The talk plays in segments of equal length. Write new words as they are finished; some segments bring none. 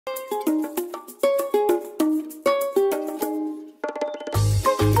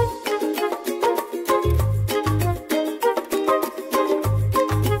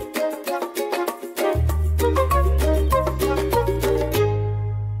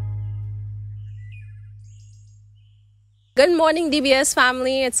Good morning, DBS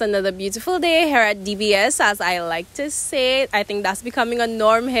family. It's another beautiful day here at DBS, as I like to say. I think that's becoming a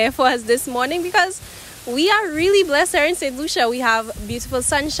norm here for us this morning because we are really blessed here in St. Lucia. We have beautiful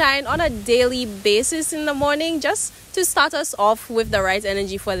sunshine on a daily basis in the morning just to start us off with the right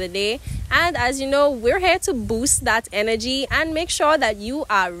energy for the day. And as you know, we're here to boost that energy and make sure that you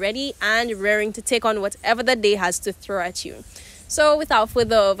are ready and raring to take on whatever the day has to throw at you. So without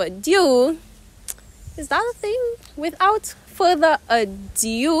further ado, is that a thing? Without further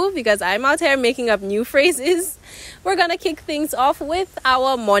ado, because I'm out here making up new phrases, we're gonna kick things off with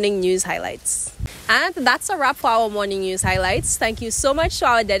our morning news highlights. And that's a wrap for our morning news highlights. Thank you so much to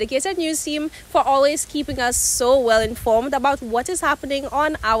our dedicated news team for always keeping us so well informed about what is happening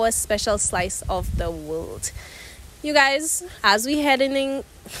on our special slice of the world. You guys, as we heading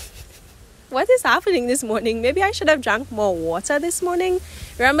what is happening this morning? Maybe I should have drank more water this morning.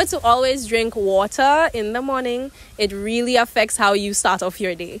 Remember to always drink water in the morning. It really affects how you start off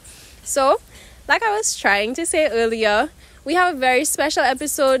your day. So, like I was trying to say earlier, we have a very special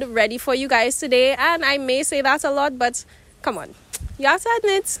episode ready for you guys today. And I may say that a lot, but come on. You have to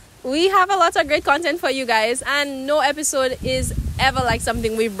admit, we have a lot of great content for you guys. And no episode is ever like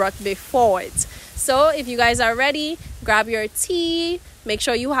something we've brought before it. So, if you guys are ready, grab your tea, make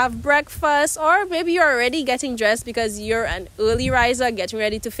sure you have breakfast, or maybe you're already getting dressed because you're an early riser getting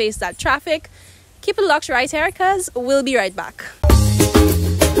ready to face that traffic. Keep it locked right here because we'll be right back.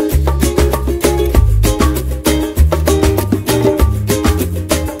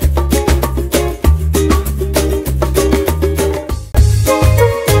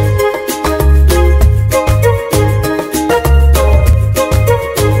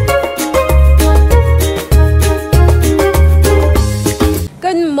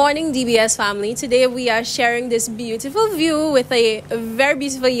 Morning DBS family. Today we are sharing this beautiful view with a very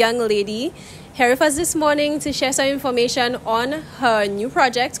beautiful young lady here with us this morning to share some information on her new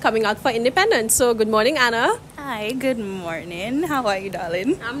project coming out for Independence. So good morning, Anna. Hi, good morning. How are you,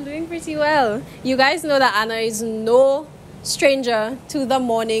 darling? I'm doing pretty well. You guys know that Anna is no stranger to the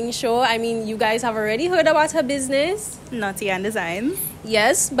morning show. I mean, you guys have already heard about her business, Naughty and Designs.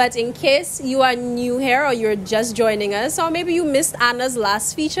 Yes, but in case you are new here or you're just joining us, or maybe you missed Anna's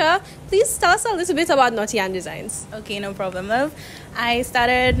last feature, please tell us a little bit about Naughty and Designs. Okay, no problem, love. I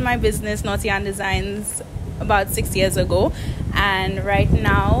started my business, Naughty and Designs, about 6 years ago. And right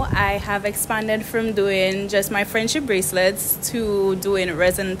now, I have expanded from doing just my friendship bracelets to doing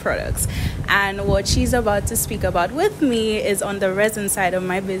resin products. And what she's about to speak about with me is on the resin side of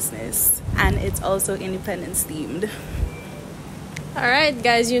my business. And it's also Independence themed. All right,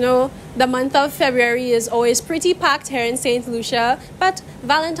 guys, you know, the month of February is always pretty packed here in St. Lucia, but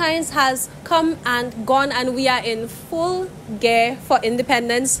Valentine's has come and gone and we are in full gear for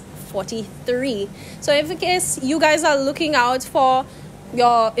Independence 43. So in case you guys are looking out for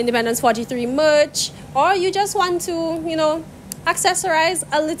your Independence 43 merch, or you just want to, accessorize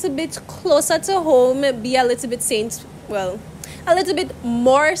a little bit closer to home, be a little bit a little bit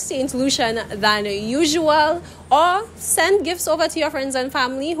more St. Lucian than usual, or send gifts over to your friends and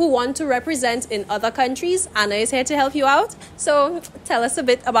family who want to represent in other countries, Anna is here to help you out. So tell us a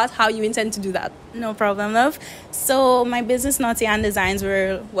bit about how you intend to do that. No problem, love. So my business, Naughty and Designs,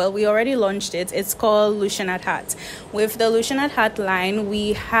 we already launched it. It's called Lucian at Hat. With the Lucian at Hat line,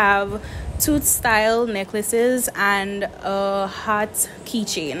 we have tooth style necklaces and a heart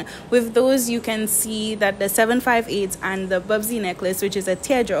keychain. With those, you can see that the 758 and the Bubsy necklace, which is a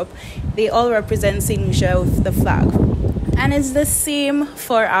teardrop, they all represent St. Lucia with the flag. And it's the same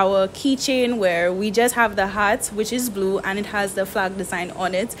for our keychain, where we just have the heart, which is blue, and it has the flag design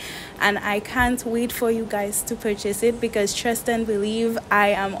on it. And I can't wait for you guys to purchase it because trust and believe, I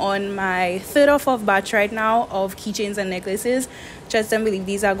am on my third or fourth batch right now of keychains and necklaces. Trust and believe,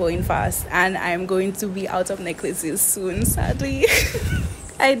 these are going fast, and I'm going to be out of necklaces soon, sadly.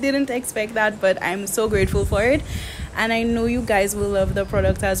 I didn't expect that, but I'm so grateful for it. And I know you guys will love the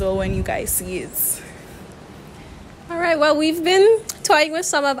product as well when you guys see it. All right, well, we've been toying with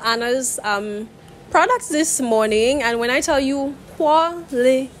some of Anna's products this morning, and when I tell you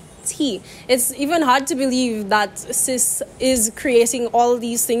quality, it's even hard to believe that sis is creating all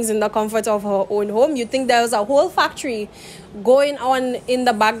these things in the comfort of her own home. You'd think there was a whole factory going on in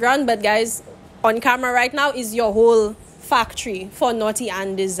the background, but guys, on camera right now is your whole factory for Naughty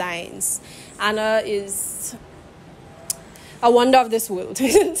and Designs. Anna is a wonder of this world,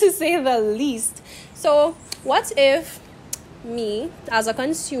 to say the least. So what if me as a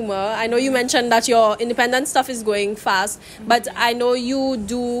consumer, I know you mentioned that your independent stuff is going fast, but I know you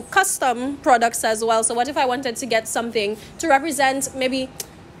do custom products as well. So what if I wanted to get something to represent, maybe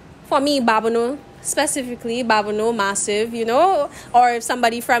for me, Babano, specifically Babonneau Massive, you know, or if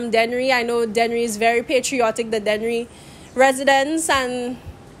somebody from Dennery, I know Dennery is very patriotic, the Dennery residents and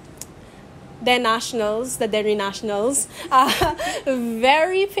their nationals, the Dennery nationals, are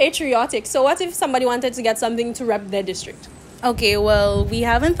very patriotic. So what if somebody wanted to get something to rep their district? Okay, well, we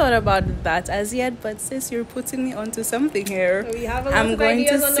haven't thought about that as yet, but since you're putting me onto something here, we have a lot of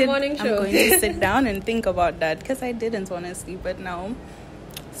ideas on the morning show. I'm going to sit down and think about that, because I didn't, honestly, but now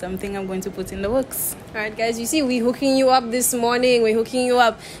something I'm going to put in the works. All right, guys, you see, we're hooking you up this morning. We're hooking you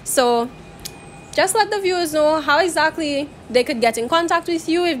up. So just let the viewers know how exactly they could get in contact with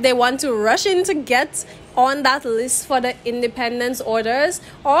you if they want to rush in to get on that list for the independence orders,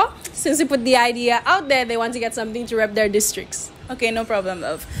 or since you put the idea out there, they want to get something to rep their districts. Okay, no problem,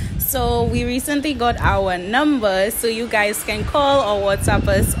 love. So we recently got our number, so you guys can call or WhatsApp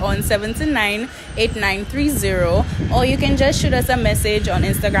us on 729-8930, or you can just shoot us a message on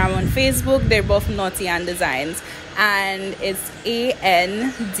Instagram and Facebook. They're both Naughty and Designs, and it's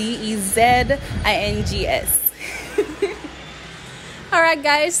ANDEZINGS. All right,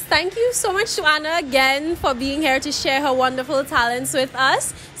 guys, thank you so much to Anna again for being here to share her wonderful talents with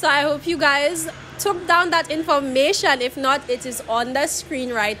us. So I hope you guys took down that information. If not, it is on the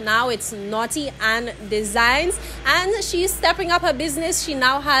screen right now. It's Naughty and Designs, and she's stepping up her business. She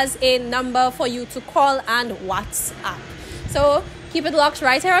now has a number for you to call and WhatsApp. So keep it locked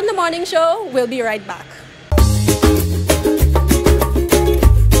right here on the morning show. We'll be right back.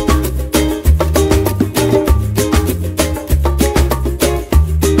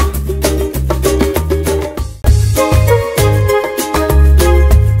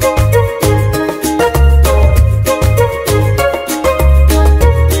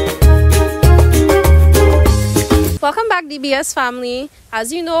 Welcome back, DBS family.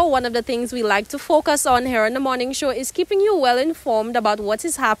 As you know, one of the things we like to focus on here on the morning show is keeping you well informed about what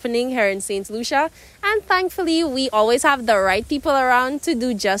is happening here in St. Lucia. And thankfully, we always have the right people around to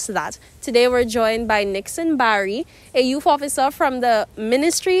do just that. Today, we're joined by Nixon Barry, a youth officer from the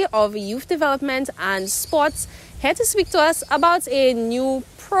Ministry of Youth Development and Sports, here to speak to us about a new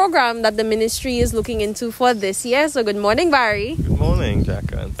program that the ministry is looking into for this year. So good morning, Barry. Good morning,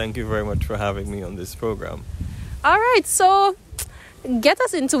 Jacka, and thank you very much for having me on this program. All right, so get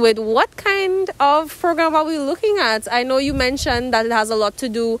us into it. What kind of program are we looking at? I know you mentioned that it has a lot to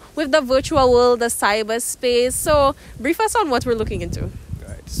do with the virtual world, the cyberspace. So brief us on what we're looking into.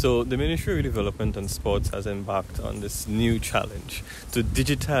 Right. So the Ministry of Development and Sports has embarked on this new challenge to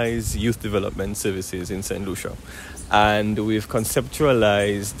digitize youth development services in St. Lucia. And we've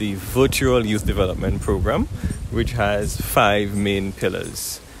conceptualized the virtual youth development program, which has 5 main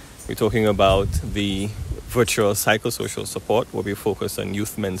pillars. We're talking about the virtual psychosocial support, where we focus on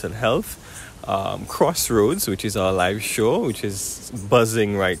youth mental health. Crossroads, which is our live show, which is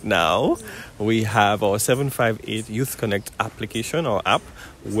buzzing right now. We have our 758 Youth Connect application or app,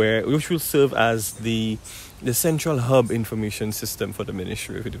 which will serve as the central hub information system for the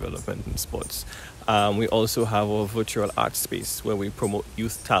Ministry of Development and Sports. We also have our virtual art space, where we promote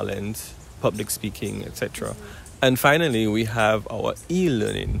youth talent, public speaking, etc. And finally, we have our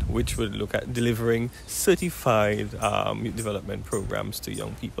e-learning, which would look at delivering certified youth development programs to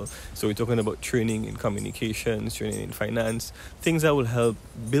young people. So we're talking about training in communications, training in finance, things that will help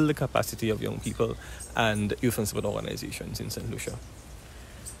build the capacity of young people and youth and support organizations in St. Lucia.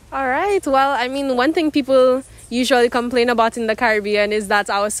 All right. Well, I mean, one thing people usually complain about in the Caribbean is that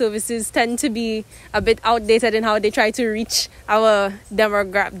our services tend to be a bit outdated in how they try to reach our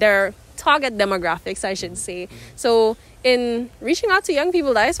their target demographics, I should say. So in reaching out to young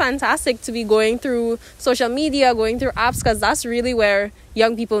people, that is fantastic to be going through social media, going through apps, because that's really where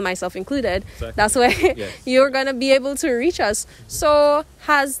young people, myself included, exactly. That's where yes. You're going to be able to reach us. So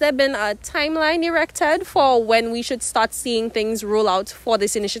has there been a timeline erected for when we should start seeing things roll out for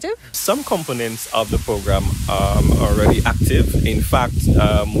this initiative? Some components of the program are already active. In fact,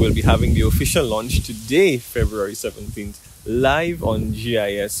 we'll be having the official launch today, February 17th, live on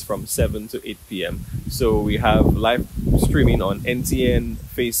GIS from 7 to 8 p.m. So we have live streaming on NTN,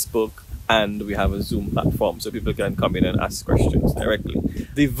 Facebook, and we have a Zoom platform so people can come in and ask questions directly.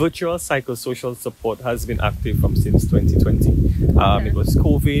 The virtual psychosocial support has been active from since 2020. It was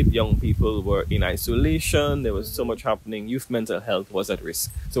COVID, young people were in isolation, there was so much happening, youth mental health was at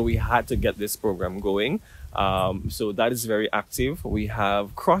risk. So we had to get this program going. So that is very active. We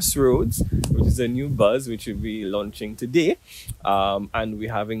have Crossroads, which is a new buzz which will be launching today. And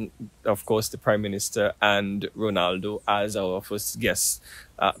we're having, of course, the Prime Minister and Ronaldo as our first guests.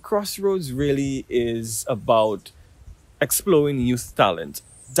 Crossroads really is about exploring youth talent,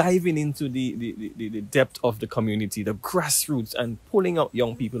 diving into the depth of the community, the grassroots, and pulling out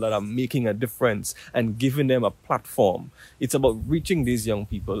young people that are making a difference and giving them a platform. It's about reaching these young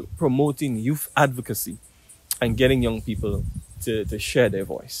people, promoting youth advocacy, and getting young people to share their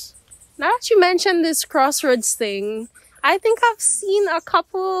voice. Now that you mentioned this Crossroads thing, I think I've seen a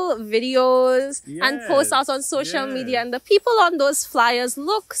couple videos and posts out on social media, and the people on those flyers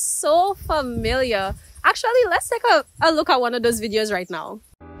look so familiar. Actually, let's take a look at one of those videos right now.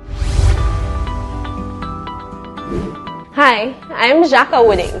 Hi, I'm Jacka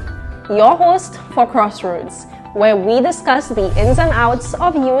Wooding, your host for Crossroads, where we discuss the ins and outs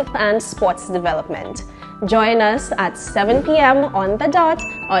of youth and sports development. Join us at 7 p.m. on the dot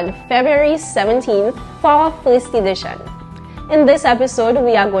on February 17th for our first edition. In this episode,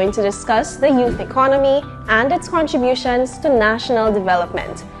 we are going to discuss the youth economy and its contributions to national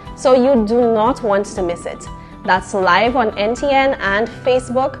development, so you do not want to miss it. That's live on NTN and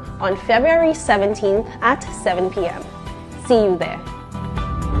Facebook on February 17th at 7 p.m. See you there.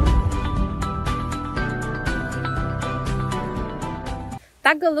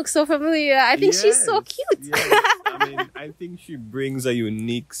 That girl looks so familiar. I think she's so cute. Yes. I mean, I think she brings a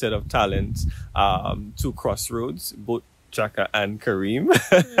unique set of talents to Crossroads, both Chaka and Kareem.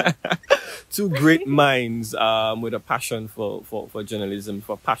 Two great minds with a passion for journalism,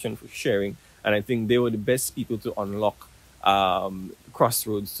 for passion for sharing. And I think they were the best people to unlock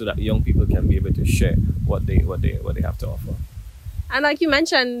Crossroads so that young people can be able to share what they have to offer. And like you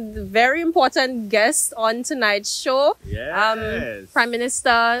mentioned, very important guest on tonight's show. Yes. Prime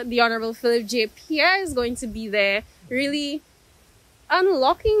Minister, the Honorable Philip J. Pierre is going to be there, really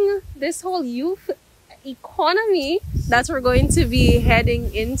unlocking this whole youth economy that we're going to be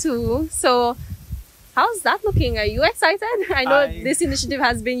heading into. So how's that looking? Are you excited? I know this initiative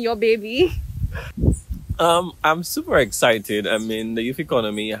has been your baby. I'm super excited. I mean, the youth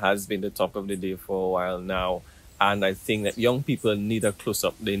economy has been the talk of the day for a while now. And I think that young people need a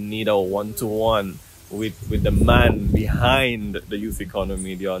close-up. They need a one-to-one with the man behind the youth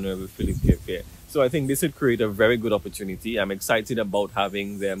economy, the Honorable Philip J. Pierre. So I think this would create a very good opportunity. I'm excited about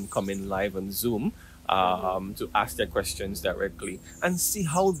having them come in live on Zoom to ask their questions directly and see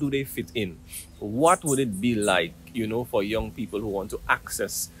how do they fit in. What would it be like, for young people who want to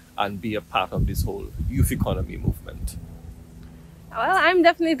access and be a part of this whole youth economy movement? Well, I'm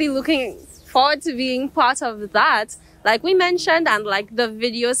definitely looking forward to being part of that. Like we mentioned, and like the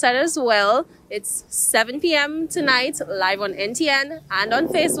video said as well, it's 7 p.m. tonight, live on NTN and on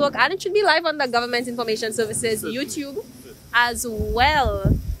Facebook, and it should be live on the Government Information Services YouTube as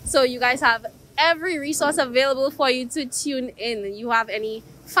well. So you guys have every resource available for you to tune in. You have any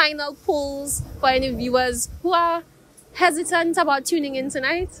final polls for any viewers who are hesitant about tuning in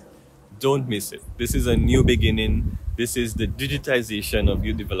tonight? Don't miss it. This is a new beginning. This is the digitization of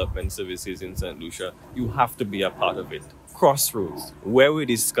youth development services in St. Lucia. You have to be a part of it. Crossroads, where we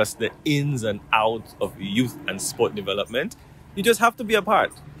discuss the ins and outs of youth and sport development. You just have to be a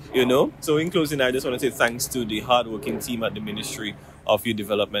part, So in closing, I just want to say thanks to the hardworking team at the Ministry of Youth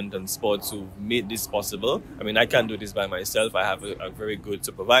Development and Sports who made this possible. I mean, I can't do this by myself. I have a very good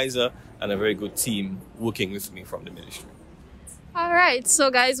supervisor and a very good team working with me from the ministry. All right,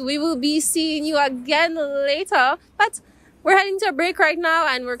 so guys, we will be seeing you again later, but we're heading to a break right now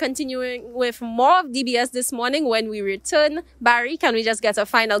and we're continuing with more of DBS this morning. When we return, Barry, can we just get a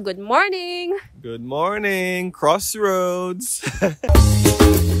final good morning? Good morning, Crossroads.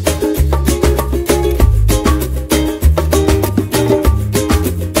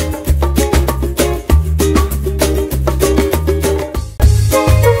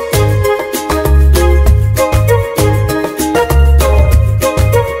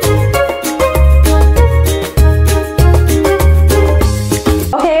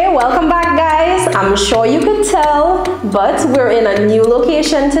 I'm sure you could tell, but we're in a new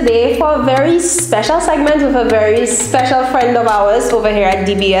location today for a very special segment with a very special friend of ours over here at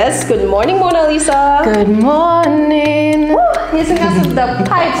DBS. Good morning, Mona Lisa. Good morning. Using us with the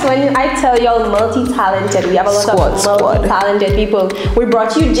pipes. When I tell y'all multi-talented, we have a lot of multi-talented people. We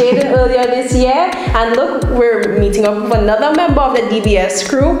brought you Jaden earlier this year, and look, we're meeting up with another member of the DBS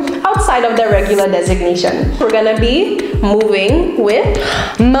crew outside of the regular designation. We're gonna be moving with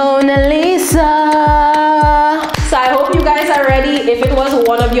Mona Lisa. So I hope you guys are ready. If it was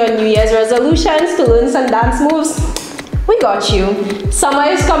one of your New Year's resolutions to learn some dance moves, we got you. Summer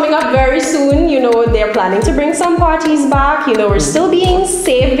is coming up very soon. They're planning to bring some parties back. We're still being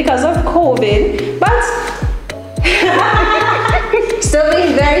safe because of COVID, but still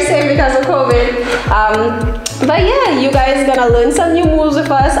being very safe because of COVID. But yeah, you guys gonna learn some new moves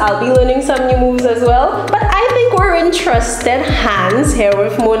with us. I'll be learning some new moves as well. But I think we're in trusted hands here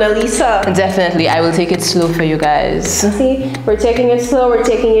with Mona Lisa. Definitely, I will take it slow for you guys. See, we're taking it slow, we're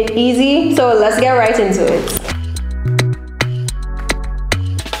taking it easy. So let's get right into it.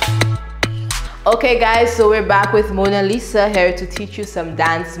 Okay guys, so we're back with Mona Lisa here to teach you some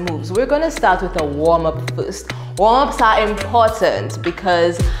dance moves. We're gonna start with a warm-up first. Warm-ups are important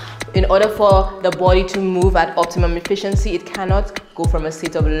because in order for the body to move at optimum efficiency, it cannot go from a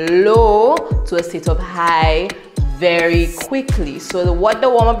state of low to a state of high very quickly. So what the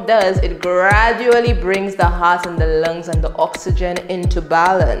warm-up does, it gradually brings the heart and the lungs and the oxygen into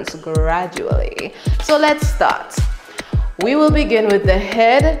balance gradually. So let's start. We will begin with the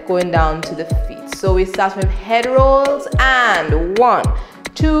head going down to the feet. So we start with head rolls and 1,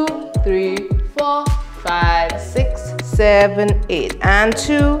 2, 3, 4, 5, 6, 7, 8 and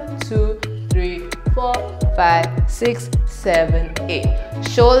 2, 2, 3, 4, 5, 6, 7, 8.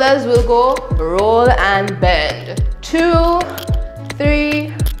 Shoulders will go roll and bend. 2,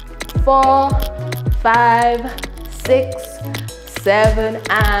 3, 4, 5, 6, 7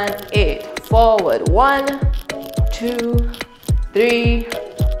 and 8. Forward 1, 2, 3,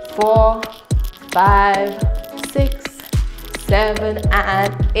 4, 5, 6, 7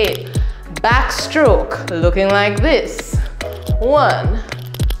 and 8. Backstroke looking like this. 1,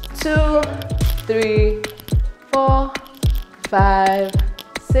 2, 3, 4, 5,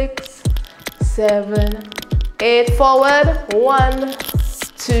 6, 7, 8. Forward 1,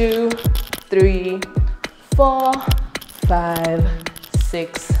 2, 3, 4, 5,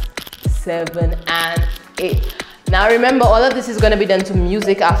 6, 7 and 8. Now remember, all of this is going to be done to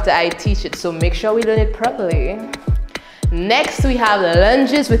music after I teach it, so make sure we learn it properly. Next we have the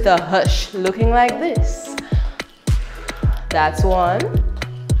lunges with a hush looking like this. That's 1,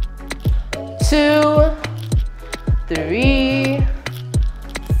 2, 3,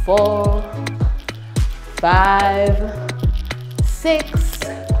 4, 5, 6,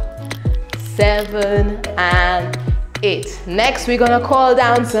 7 and 8. Next we're gonna call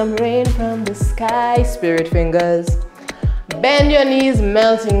down some rain from the sky, spirit fingers. Bend your knees,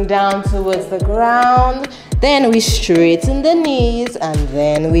 melting down towards the ground. Then we straighten the knees and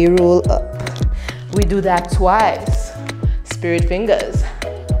then we roll up. We do that twice. Spirit fingers.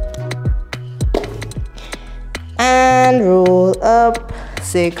 And roll up.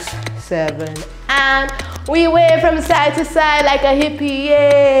 6, 7 and we wave from side to side like a hippie.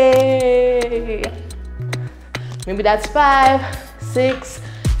 Yay! Maybe that's 5, 6,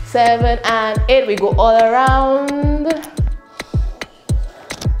 7 and 8. We go all around.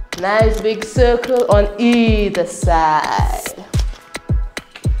 Nice big circle on either side.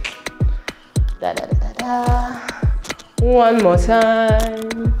 Da, da, da, da, da. One more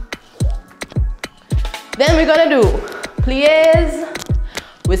time. Then we're gonna do plies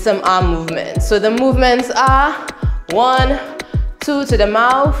with some arm movements. So the movements are 1, 2 to the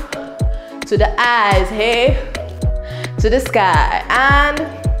mouth, to the eyes, hey, to the sky, and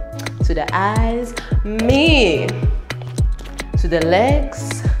to the eyes, me, to the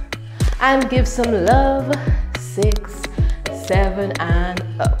legs, and give some love. 6, 7 and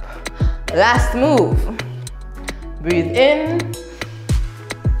up. Last move. Breathe in.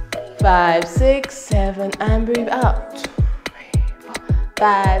 5, 6, 7 and breathe out. 3, 4,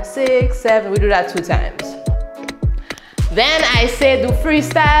 5, 6, 7. We do that 2 times. Then I say do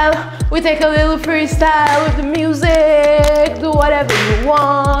freestyle. We take a little freestyle with the music. Do whatever you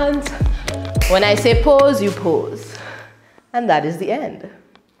want. When I say pause, you pause. And that is the end.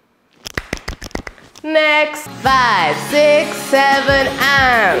 Next, 5, 6, 7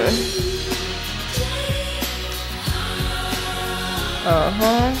 and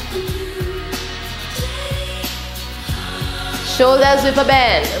shoulders with a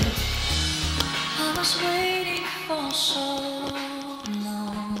bend. I was waiting for so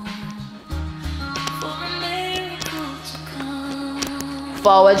long for a miracle to come.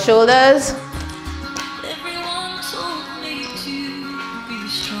 Forward shoulders. Everyone told me to be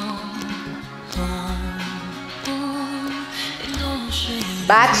strong. And don't shake.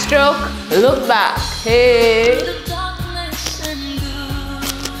 Backstroke, look back. Hey. The darkness and good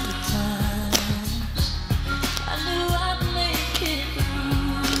times. I knew I'd make it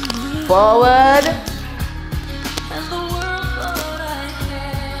through. Forward. And the world thought I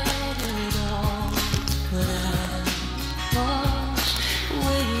had it all, but I was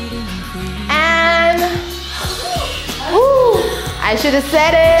waiting for you. And woo, I should have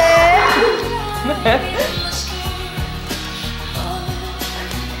said it.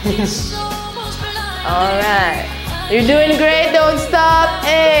 All right, you're doing great. Don't stop.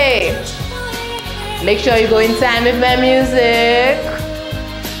 Hey, Make sure you go in time with my music.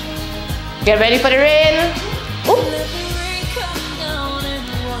 Get ready for the rain. Ooh.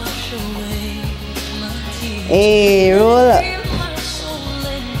 Hey, roll up.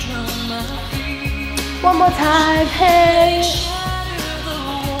 One more time, hey.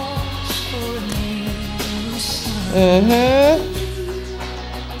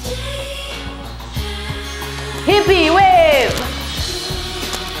 Hippie wave.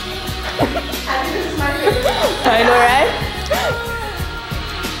 I know, right?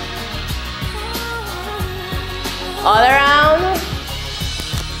 All around.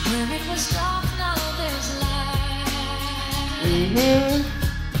 Where it was dark, now there's light.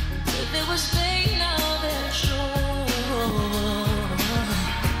 If it was pain, now there's joy.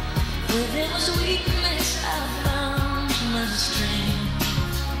 Where there was weakness, I found my strength.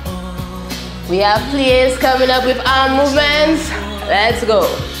 We have players coming up with arm movements. Let's go.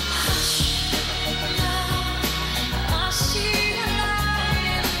 I see a light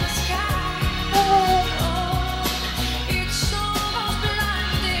in the sky. It's almost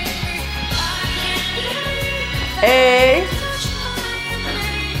blinding me. I can't believe Hey. touch my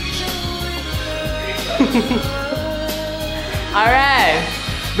angel. All right.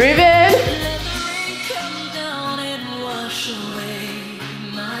 Breathe in. Let the rain come down and wash away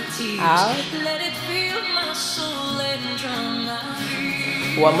my tears. Out. Let it fill my soul and drown my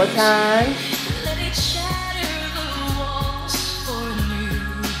fears. One more time. Let it shatter the walls for a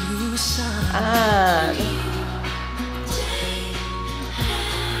new sun. And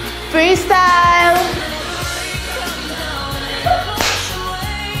freestyle.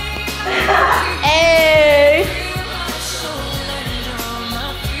 Hey.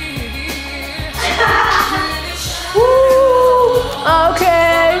 Woo.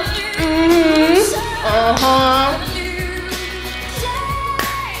 Okay.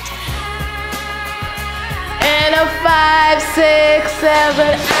 And a 5, 6, 7,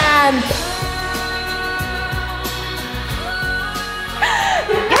 and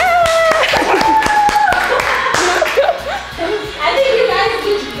I think you guys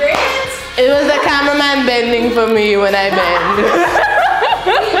did great. it was the cameraman bending for me when I bend.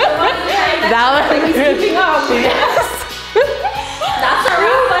 That was Keeping up. That's a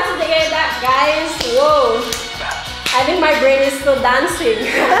wrap for today, guys. Whoa. I think my brain is still dancing.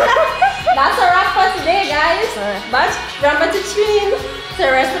 That's a wrap for today, guys. But remember to tune in to the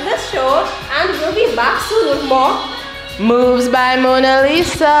rest of the show, and we'll be back soon with more. Moves by Mona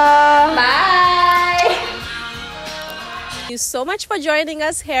Lisa. Bye. Thank you so much for joining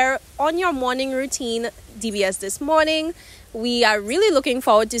us here on your morning routine, DBS This Morning. We are really looking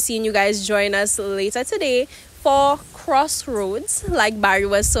forward to seeing you guys join us later today for Crossroads. Like Barry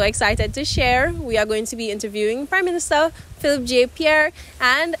was so excited to share, we are going to be interviewing Prime Minister Philip J. Pierre.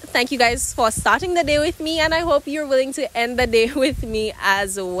 And thank you guys for starting the day with me, and I hope you're willing to end the day with me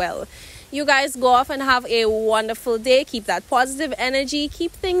as well. You guys go off and have a wonderful day. Keep that positive energy,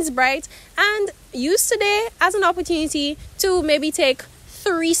 keep things bright, and use today as an opportunity to maybe take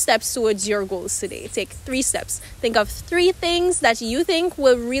 3 steps towards your goals today. Take 3 steps. Think of 3 things that you think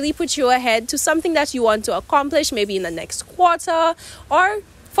will really put you ahead to something that you want to accomplish, maybe in the next quarter or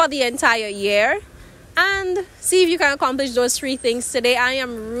for the entire year. And see if you can accomplish those 3 things today. I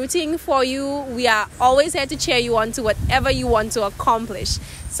am rooting for you. We are always here to cheer you on to whatever you want to accomplish.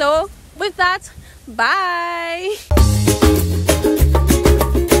 So with that, bye.